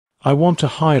I want to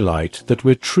highlight that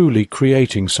we're truly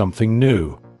creating something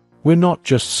new. We're not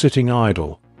just sitting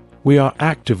idle. We are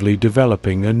actively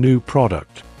developing a new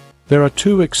product. There are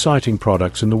 2 exciting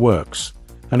products in the works,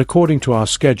 and according to our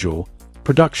schedule,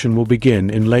 production will begin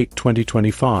in late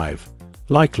 2025,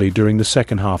 likely during the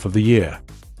second half of the year.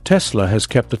 Tesla has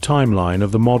kept the timeline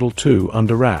of the Model 2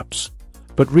 under wraps,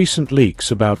 but recent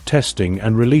leaks about testing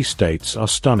and release dates are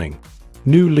stunning.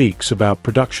 New leaks about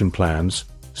production plans,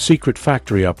 secret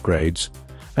factory upgrades,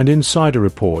 and insider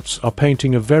reports are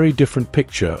painting a very different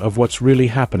picture of what's really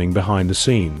happening behind the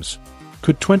scenes.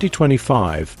 Could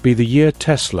 2025 be the year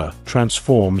Tesla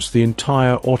transforms the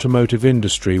entire automotive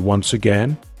industry once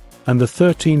again? And the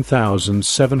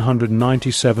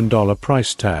 $13,797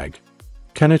 price tag,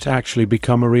 can it actually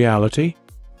become a reality?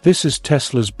 This is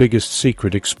Tesla's biggest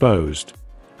secret exposed,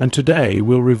 and today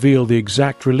we'll reveal the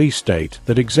exact release date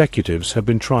that executives have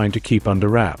been trying to keep under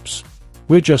wraps.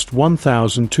 We're just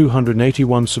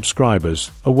 1,281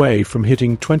 subscribers away from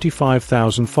hitting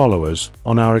 25,000 followers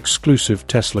on our exclusive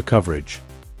Tesla coverage.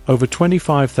 Over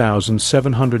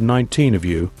 25,719 of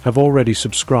you have already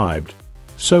subscribed,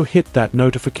 so hit that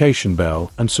notification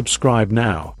bell and subscribe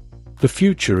now. The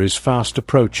future is fast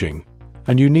approaching,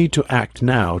 and you need to act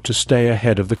now to stay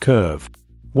ahead of the curve.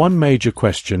 One major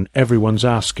question everyone's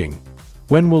asking: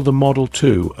 when will the Model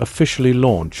 2 officially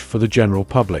launch for the general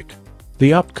public?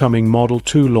 The upcoming Model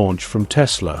 2 launch from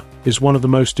Tesla is one of the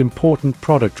most important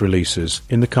product releases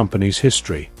in the company's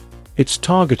history. It's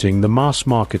targeting the mass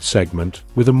market segment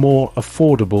with a more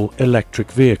affordable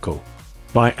electric vehicle.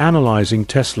 By analyzing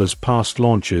Tesla's past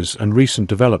launches and recent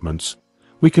developments,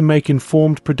 we can make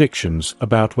informed predictions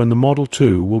about when the Model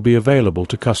 2 will be available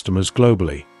to customers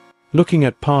globally. Looking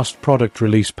at past product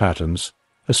release patterns,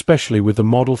 especially with the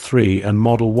Model 3 and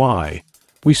Model Y,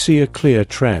 we see a clear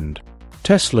trend.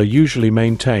 Tesla usually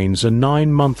maintains a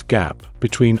 9-month gap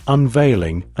between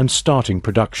unveiling and starting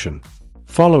production.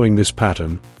 Following this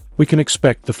pattern, we can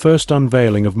expect the first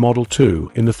unveiling of Model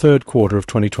 2 in the third quarter of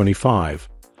 2025,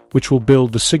 which will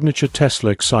build the signature Tesla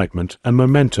excitement and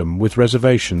momentum with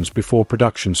reservations before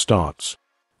production starts.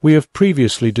 We have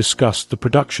previously discussed the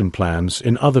production plans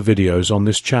in other videos on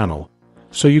this channel,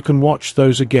 so you can watch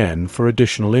those again for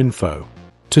additional info.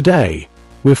 Today,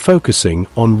 we're focusing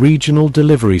on regional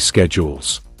delivery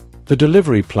schedules. The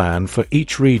delivery plan for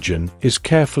each region is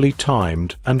carefully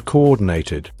timed and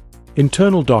coordinated.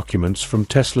 Internal documents from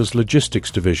Tesla's logistics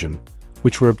division,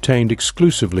 which were obtained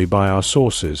exclusively by our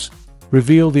sources,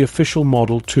 reveal the official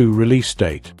Model 2 release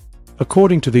date.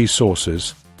 According to these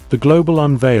sources, the global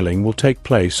unveiling will take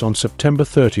place on September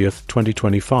 30,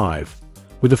 2025,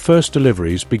 with the first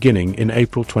deliveries beginning in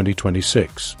April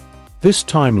 2026. This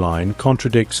timeline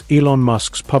contradicts Elon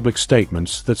Musk's public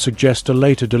statements that suggest a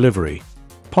later delivery,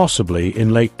 possibly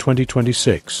in late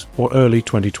 2026 or early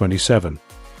 2027.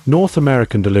 North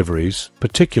American deliveries,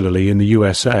 particularly in the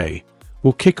USA,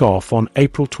 will kick off on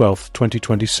April 12,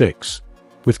 2026,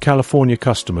 with California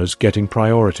customers getting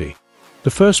priority. The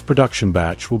first production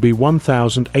batch will be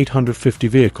 1,850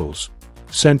 vehicles,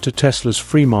 sent to Tesla's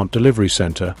Fremont Delivery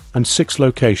Center and 6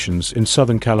 locations in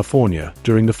Southern California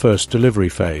during the first delivery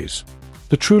phase.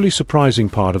 The truly surprising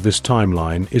part of this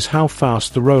timeline is how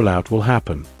fast the rollout will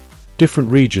happen.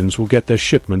 Different regions will get their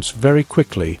shipments very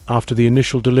quickly after the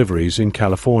initial deliveries in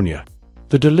California.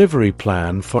 The delivery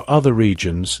plan for other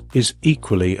regions is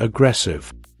equally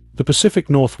aggressive. The Pacific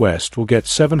Northwest will get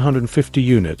 750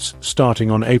 units starting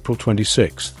on April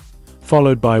 26,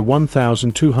 followed by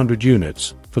 1,200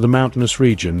 units for the mountainous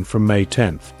region from May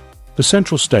 10th. The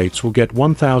Central States will get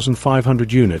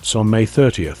 1,500 units on May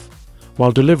 30th,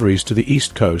 while deliveries to the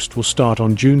East Coast will start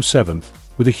on June 7th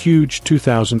with a huge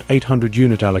 2,800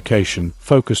 unit allocation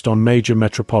focused on major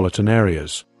metropolitan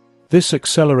areas. This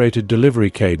accelerated delivery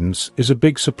cadence is a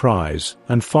big surprise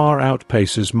and far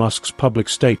outpaces Musk's public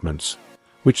statements,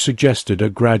 which suggested a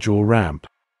gradual ramp.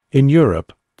 In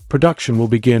Europe, production will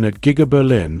begin at Giga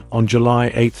Berlin on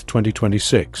July 8,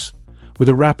 2026, with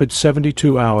a rapid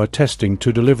 72-hour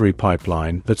testing-to-delivery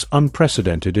pipeline that's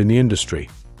unprecedented in the industry.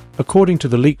 According to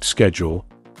the leaked schedule,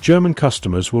 German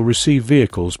customers will receive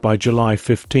vehicles by July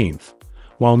 15th,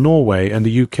 while Norway and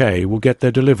the UK will get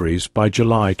their deliveries by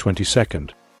July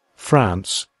 22nd.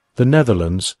 France, the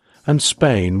Netherlands, and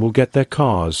Spain will get their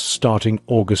cars starting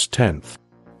August 10th.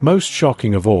 Most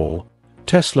shocking of all,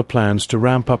 Tesla plans to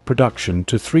ramp up production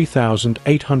to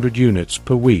 3,800 units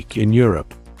per week in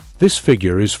Europe. This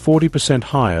figure is 40%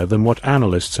 higher than what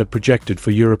analysts had projected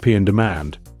for European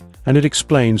demand, and it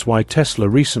explains why Tesla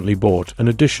recently bought an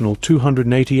additional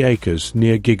 280 acres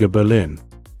near Giga Berlin.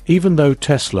 Even though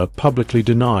Tesla publicly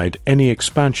denied any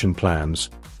expansion plans,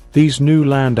 these new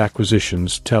land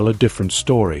acquisitions tell a different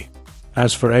story.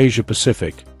 As for Asia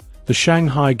Pacific, the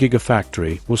Shanghai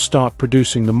Gigafactory will start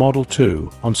producing the Model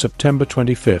 2 on September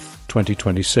 25,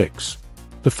 2026.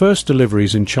 The first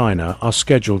deliveries in China are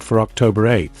scheduled for October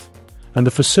 8, and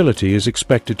the facility is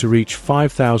expected to reach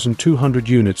 5,200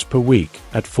 units per week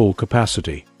at full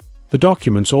capacity. The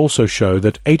documents also show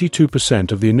that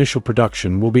 82% of the initial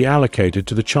production will be allocated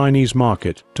to the Chinese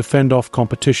market to fend off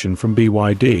competition from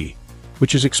BYD,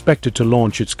 which is expected to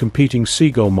launch its competing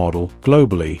Seagull model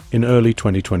globally in early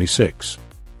 2026.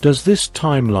 Does this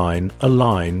timeline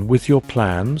align with your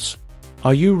plans?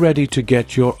 Are you ready to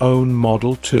get your own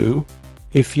Model 2?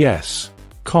 If yes,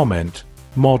 comment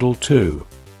Model 2.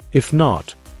 If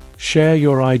not, share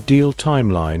your ideal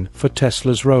timeline for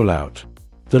Tesla's rollout.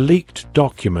 The leaked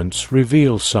documents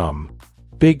reveal some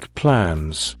big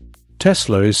plans.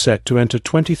 Tesla is set to enter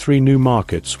 23 new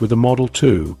markets with the Model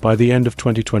 2 by the end of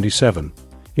 2027,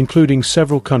 including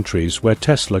several countries where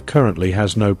Tesla currently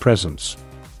has no presence.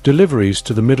 Deliveries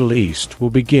to the Middle East will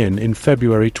begin in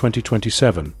February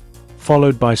 2027,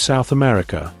 followed by South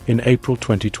America in April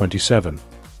 2027.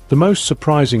 The most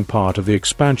surprising part of the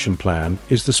expansion plan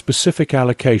is the specific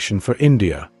allocation for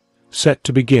India, set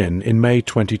to begin in May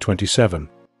 2027.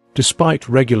 Despite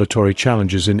regulatory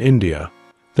challenges in India,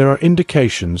 there are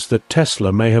indications that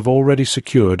Tesla may have already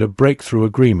secured a breakthrough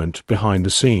agreement behind the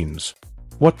scenes.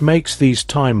 What makes these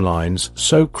timelines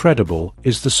so credible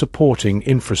is the supporting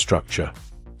infrastructure.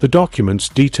 The documents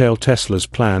detail Tesla's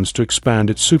plans to expand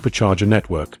its supercharger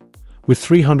network, with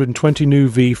 320 new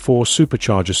V4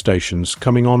 supercharger stations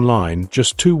coming online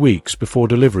just 2 weeks before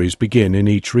deliveries begin in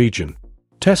each region.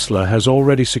 Tesla has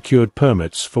already secured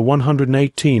permits for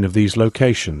 118 of these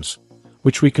locations,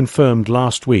 which we confirmed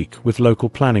last week with local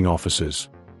planning offices.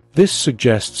 This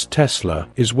suggests Tesla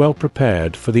is well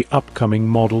prepared for the upcoming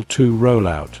Model 2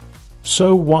 rollout.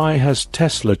 So why has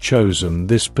Tesla chosen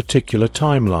this particular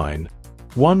timeline?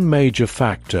 One major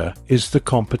factor is the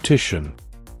competition.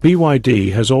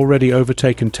 BYD has already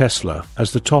overtaken Tesla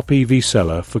as the top EV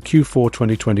seller for Q4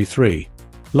 2023,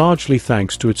 largely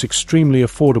thanks to its extremely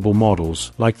affordable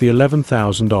models like the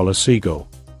 $11,000 Seagull.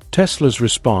 Tesla's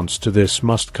response to this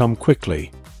must come quickly,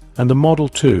 and the Model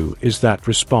 2 is that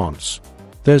response.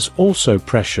 There's also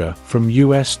pressure from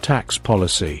US tax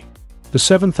policy. The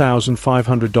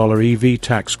 $7,500 EV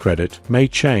tax credit may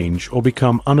change or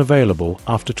become unavailable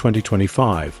after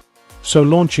 2025, so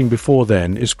launching before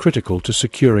then is critical to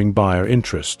securing buyer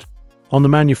interest. On the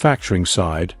manufacturing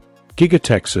side, Giga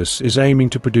Texas is aiming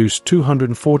to produce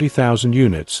 240,000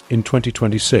 units in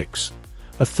 2026,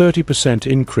 a 30%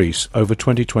 increase over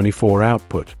 2024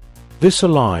 output. This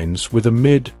aligns with a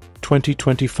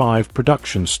mid-2025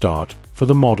 production start for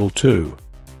the Model 2.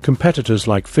 Competitors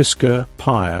like Fisker,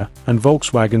 Paya, and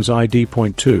Volkswagen's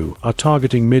ID.2 are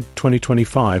targeting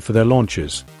mid-2025 for their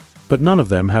launches, but none of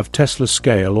them have Tesla's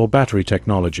scale or battery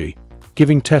technology,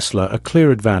 giving Tesla a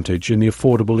clear advantage in the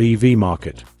affordable EV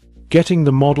market. Getting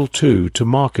the Model 2 to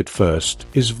market first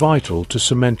is vital to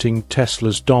cementing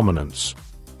Tesla's dominance.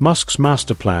 Musk's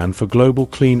master plan for global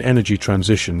clean energy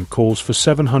transition calls for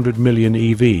 700 million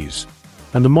EVs,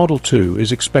 and the Model 2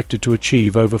 is expected to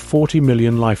achieve over 40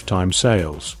 million lifetime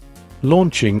sales.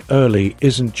 Launching early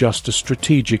isn't just a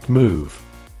strategic move,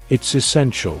 it's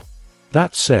essential.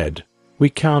 That said, we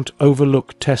can't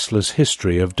overlook Tesla's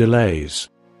history of delays.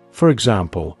 For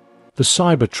example, the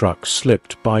Cybertruck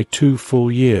slipped by 2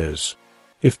 full years.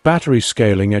 If battery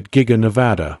scaling at Giga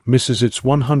Nevada misses its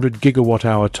 100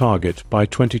 gigawatt-hour target by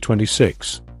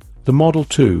 2026, the Model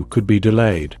 2 could be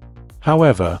delayed.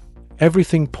 However,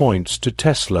 everything points to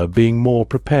Tesla being more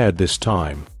prepared this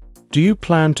time. Do you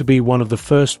plan to be one of the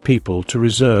first people to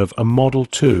reserve a Model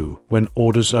 2 when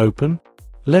orders open?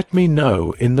 Let me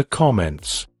know in the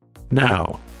comments.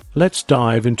 Now, let's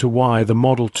dive into why the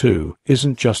Model 2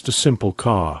 isn't just a simple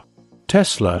car.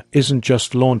 Tesla isn't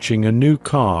just launching a new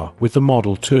car with the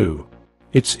Model 2.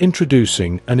 It's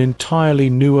introducing an entirely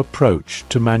new approach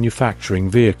to manufacturing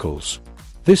vehicles.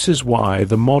 This is why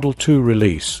the Model 2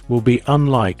 release will be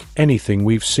unlike anything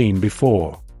we've seen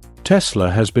before.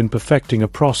 Tesla has been perfecting a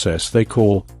process they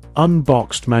call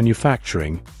unboxed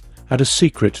manufacturing at a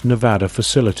secret Nevada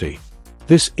facility.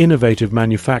 This innovative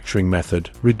manufacturing method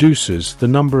reduces the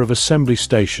number of assembly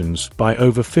stations by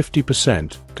over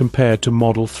 50% compared to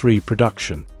Model 3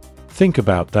 production. Think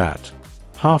about that.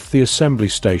 Half the assembly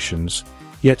stations,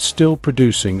 yet still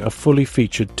producing a fully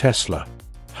featured Tesla.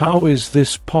 How is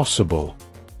this possible?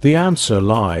 The answer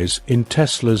lies in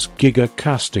Tesla's Giga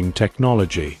casting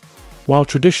technology. While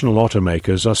traditional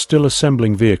automakers are still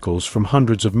assembling vehicles from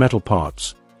hundreds of metal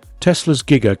parts, Tesla's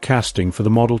Giga casting for the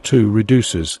Model 2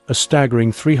 reduces a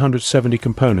staggering 370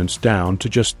 components down to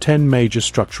just 10 major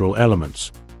structural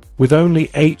elements. With only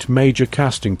 8 major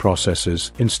casting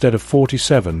processes instead of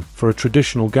 47 for a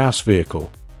traditional gas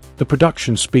vehicle, the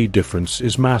production speed difference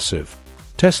is massive.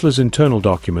 Tesla's internal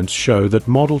documents show that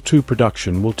Model 2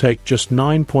 production will take just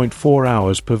 9.4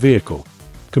 hours per vehicle,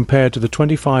 compared to the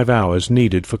 25 hours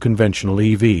needed for conventional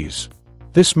EVs.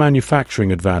 This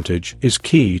manufacturing advantage is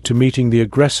key to meeting the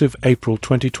aggressive April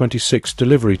 2026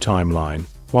 delivery timeline,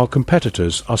 while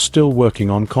competitors are still working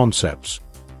on concepts.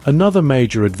 Another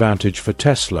major advantage for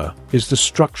Tesla is the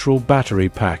structural battery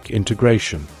pack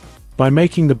integration. By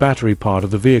making the battery part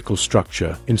of the vehicle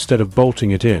structure instead of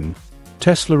bolting it in,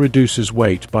 Tesla reduces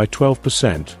weight by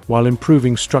 12% while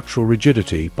improving structural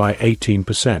rigidity by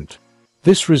 18%.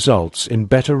 This results in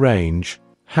better range,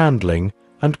 handling,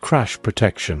 and crash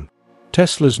protection.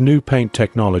 Tesla's new paint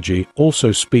technology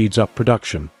also speeds up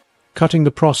production, cutting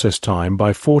the process time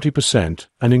by 40%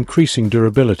 and increasing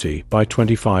durability by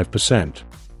 25%.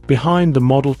 Behind the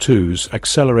Model 2's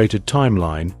accelerated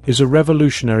timeline is a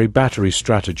revolutionary battery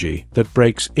strategy that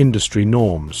breaks industry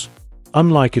norms.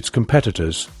 Unlike its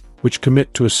competitors, which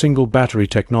commit to a single battery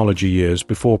technology years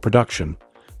before production,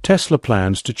 Tesla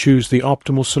plans to choose the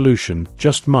optimal solution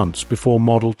just months before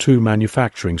Model 2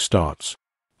 manufacturing starts.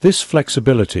 This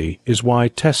flexibility is why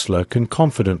Tesla can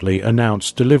confidently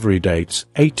announce delivery dates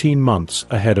 18 months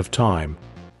ahead of time.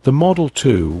 The Model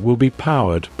 2 will be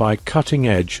powered by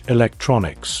cutting-edge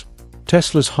electronics.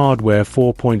 Tesla's Hardware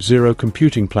 4.0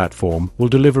 computing platform will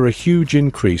deliver a huge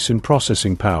increase in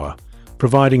processing power,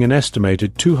 providing an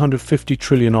estimated 250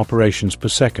 trillion operations per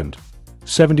second,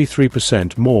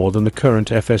 73% more than the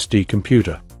current FSD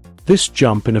computer. This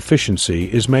jump in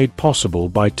efficiency is made possible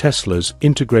by Tesla's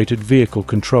integrated vehicle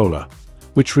controller,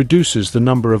 which reduces the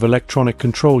number of electronic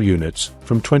control units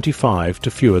from 25 to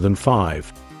fewer than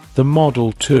 5. The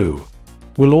Model 2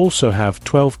 will also have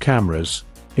 12 cameras,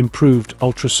 improved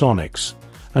ultrasonics,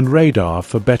 and radar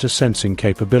for better sensing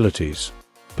capabilities.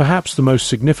 Perhaps the most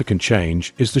significant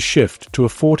change is the shift to a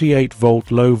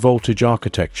 48-volt low-voltage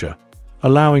architecture,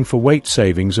 allowing for weight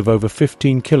savings of over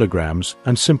 15 kilograms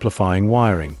and simplifying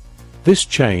wiring. This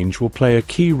change will play a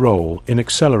key role in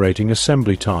accelerating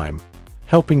assembly time,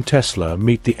 helping Tesla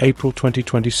meet the April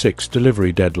 2026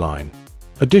 delivery deadline.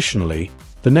 Additionally,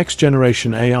 the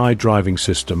next-generation AI driving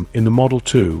system in the Model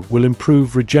 2 will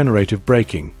improve regenerative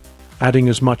braking, adding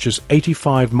as much as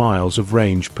 85 miles of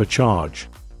range per charge.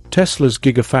 Tesla's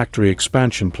Gigafactory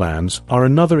expansion plans are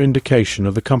another indication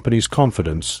of the company's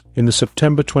confidence in the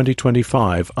September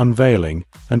 2025 unveiling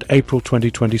and April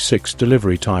 2026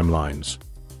 delivery timelines.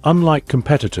 Unlike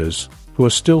competitors, who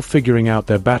are still figuring out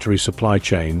their battery supply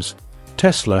chains,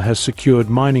 Tesla has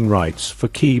secured mining rights for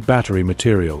key battery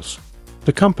materials.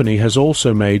 The company has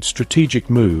also made strategic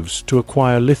moves to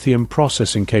acquire lithium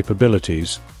processing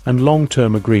capabilities and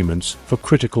long-term agreements for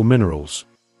critical minerals.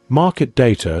 Market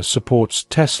data supports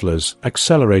Tesla's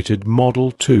accelerated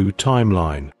Model 2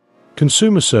 timeline.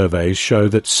 Consumer surveys show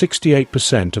that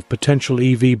 68% of potential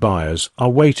EV buyers are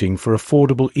waiting for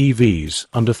affordable EVs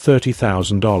under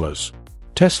 $30,000.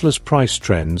 Tesla's price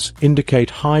trends indicate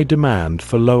high demand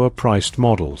for lower-priced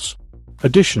models.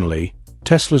 Additionally,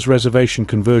 Tesla's reservation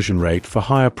conversion rate for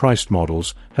higher-priced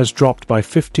models has dropped by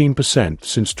 15%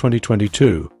 since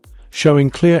 2022, showing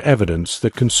clear evidence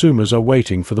that consumers are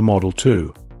waiting for the Model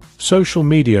 2. Social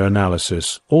media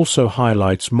analysis also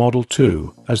highlights Model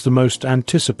 2 as the most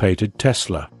anticipated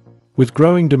Tesla. With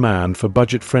growing demand for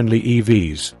budget-friendly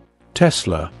EVs,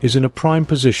 Tesla is in a prime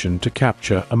position to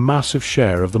capture a massive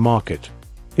share of the market.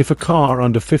 If a car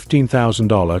under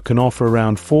 $15,000 can offer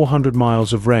around 400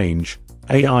 miles of range,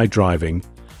 AI driving,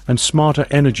 and smarter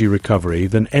energy recovery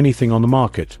than anything on the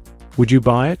market, would you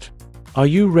buy it? Are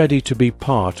you ready to be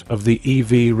part of the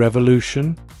EV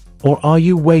revolution? Or are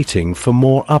you waiting for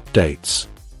more updates?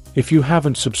 If you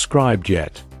haven't subscribed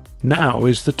yet, now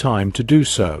is the time to do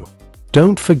so.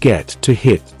 Don't forget to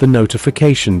hit the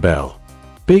notification bell.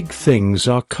 Big things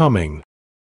are coming.